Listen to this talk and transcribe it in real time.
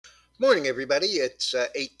Morning, everybody. It's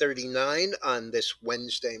 8:39 on this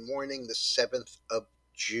Wednesday morning, the 7th of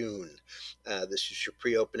June. This is your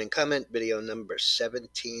pre-opening comment video number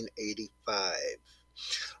 1785.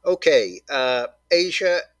 Okay,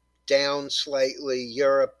 Asia down slightly.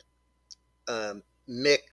 Europe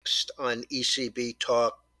mixed on ECB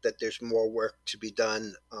talk that there's more work to be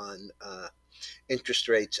done on interest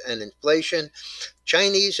rates and inflation.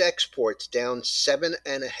 Chinese exports down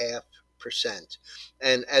 7.5%.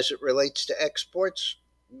 And as it relates to exports,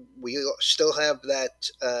 we still have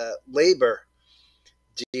that labor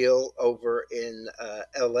deal over in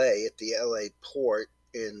LA at the LA port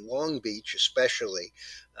in Long Beach, especially.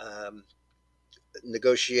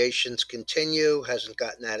 Negotiations continue, hasn't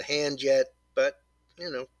gotten out of hand yet, but,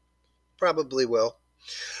 probably will.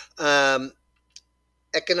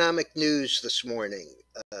 Economic news this morning.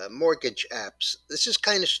 Mortgage apps. This is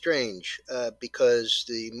kind of strange because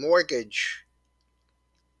the mortgage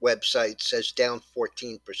website says down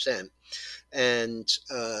 14%, and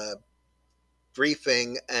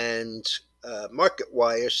Briefing and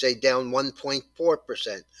MarketWire say down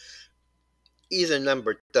 1.4%. Either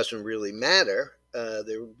number doesn't really matter.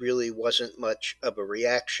 There really wasn't much of a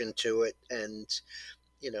reaction to it, and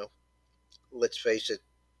let's face it,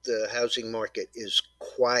 the housing market is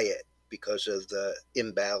quiet because of the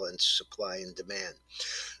imbalanced supply and demand.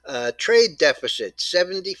 Trade deficit,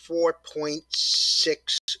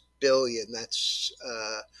 74.6 billion. That's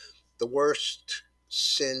the worst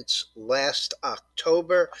since last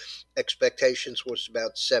October. Expectations was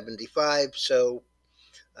about 75, so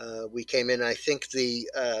we came in. I think the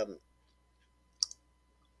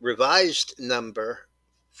revised number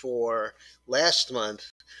for last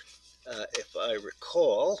month, if I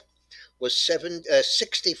recall, was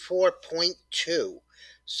 64.2.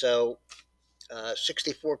 So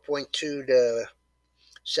 64.2 to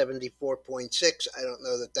 74.6. I don't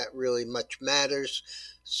know that really much matters,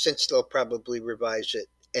 since they'll probably revise it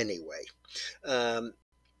anyway.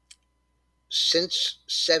 Since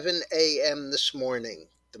 7 a.m. this morning,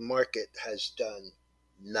 the market has done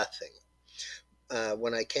nothing.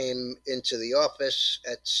 When I came into the office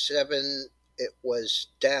at 7, it was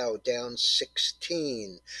Dow down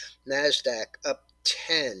 16, NASDAQ up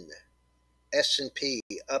 10, S&P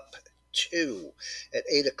up 2. At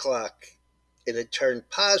 8 o'clock, it had turned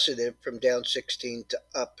positive from down 16 to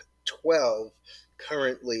up 12,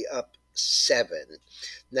 currently up 7.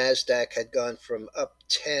 NASDAQ had gone from up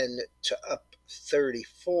 10 to up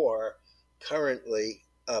 34, currently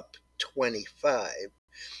up 25.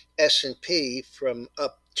 S&P from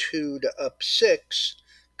up 2 to up 6,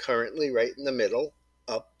 currently right in the middle,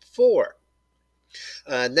 up 4.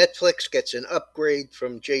 Netflix gets an upgrade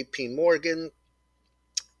from JPM.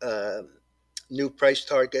 New price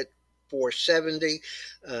target, 470.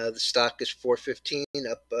 The stock is 415,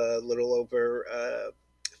 up a little over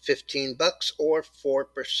 $15 or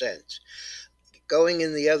 4%. Going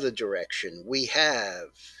in the other direction, we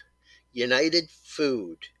have United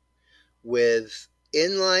Food with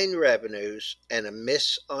inline revenues and a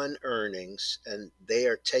miss on earnings, and they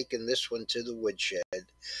are taking this one to the woodshed.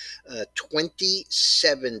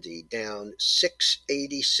 2070 down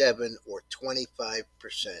 687 or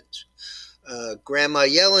 25%. Grandma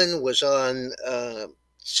Yellen was on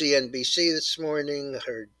CNBC this morning.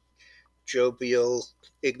 Her jovial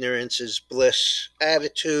ignorance is bliss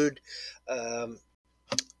attitude.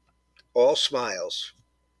 All smiles,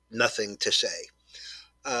 nothing to say.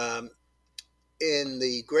 In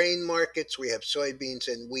the grain markets, we have soybeans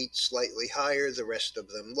and wheat slightly higher, the rest of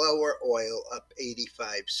them lower. Oil up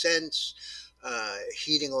 85 cents,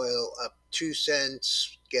 heating oil up 2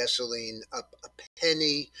 cents, gasoline up a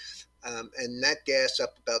penny, and nat gas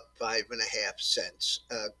up about 5.5 cents.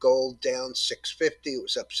 Gold down 650. It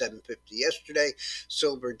was up 750 yesterday.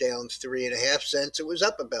 Silver down 3.5 cents. It was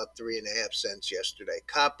up about 3.5 cents yesterday.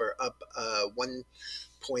 Copper up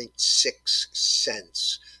 1.6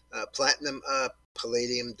 cents. Platinum up,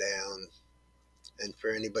 palladium down. And for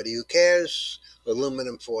anybody who cares,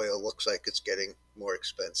 aluminum foil looks like it's getting more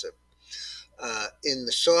expensive. In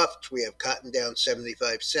the soft, we have cotton down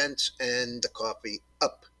 75 cents and the coffee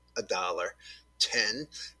up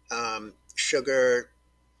 $1.10. Sugar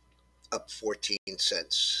up 14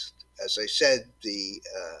 cents. As I said, the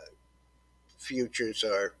futures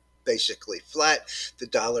are basically flat. The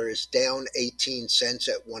dollar is down 18 cents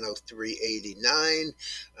at 103.89.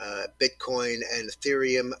 Bitcoin and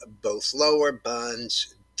Ethereum both lower.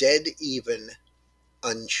 Bonds dead even,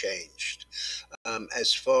 unchanged.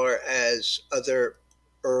 As far as other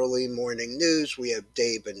early morning news, we have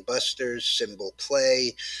Dave and Buster's symbol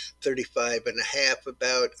play, 35.5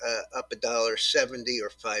 about, up $1.70 or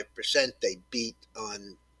 5%. They beat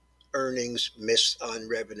on earnings miss on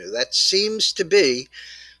revenue. That seems to be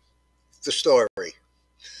the story.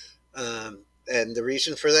 And the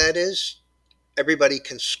reason for that is everybody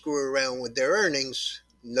can screw around with their earnings.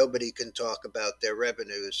 Nobody can talk about their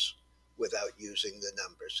revenues without using the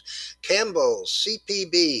numbers. Campbell's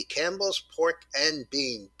CPB, Campbell's Pork and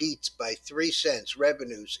Bean beats by 3 cents.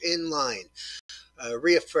 Revenues in line.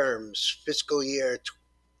 Reaffirms fiscal year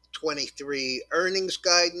 23 earnings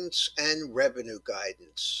guidance and revenue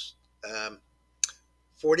guidance.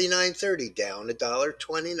 49.30 down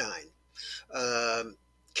 $1.29.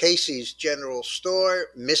 Casey's General Store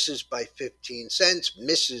misses by 15 cents,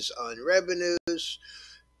 misses on revenues,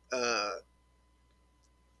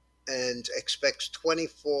 and expects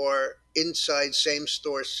 24 inside same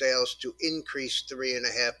store sales to increase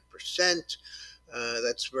 3.5%.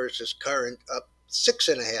 That's versus current up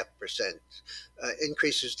 6.5%.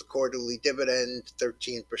 Increases the quarterly dividend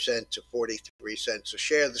 13% to 43 cents a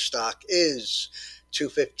share. The stock is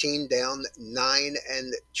 $2.15 down 9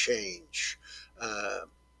 and change.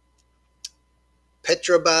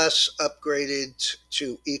 Petrobras upgraded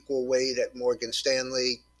to equal weight at Morgan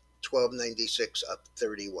Stanley, $12.96 up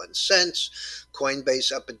 31 cents.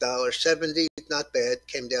 Coinbase up $1.70, not bad.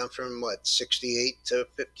 Came down from what, 68 to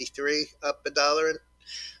 53, up $1.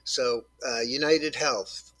 So United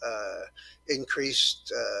Health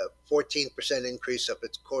increased 14% increase of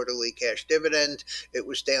its quarterly cash dividend. It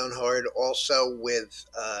was down hard also with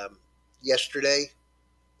yesterday.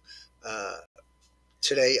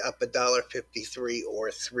 Today up $1.53 or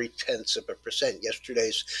 0.3%.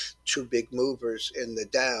 Yesterday's two big movers in the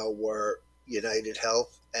Dow were United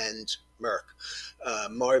Health and Merck.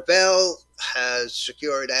 Marvell has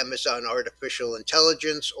secured Amazon artificial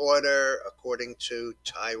intelligence order, according to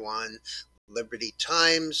Taiwan Liberty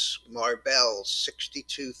Times. Marvell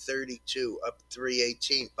 62.32 up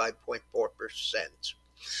 3.18, 5.4%.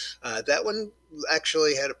 That one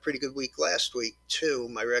actually had a pretty good week last week, too.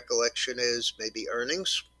 My recollection is maybe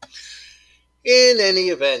earnings. In any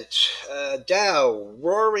event, Dow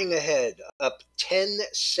roaring ahead, up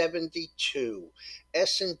 10.72.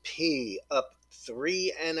 S&P up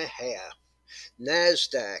 3.5.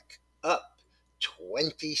 NASDAQ up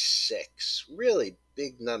 26. Really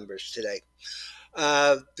big numbers today.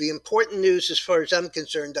 The important news, as far as I'm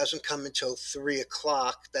concerned, doesn't come until 3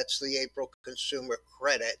 o'clock. That's the April consumer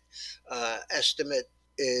credit. Estimate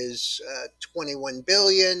is 21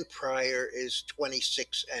 billion. Prior is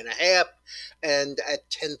 26.5. And at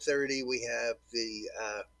 10:30, we have the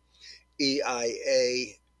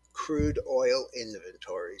EIA crude oil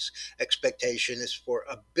inventories. Expectation is for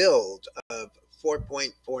a build of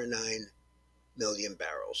 4.49 million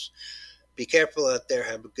barrels. Be careful out there.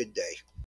 Have a good day.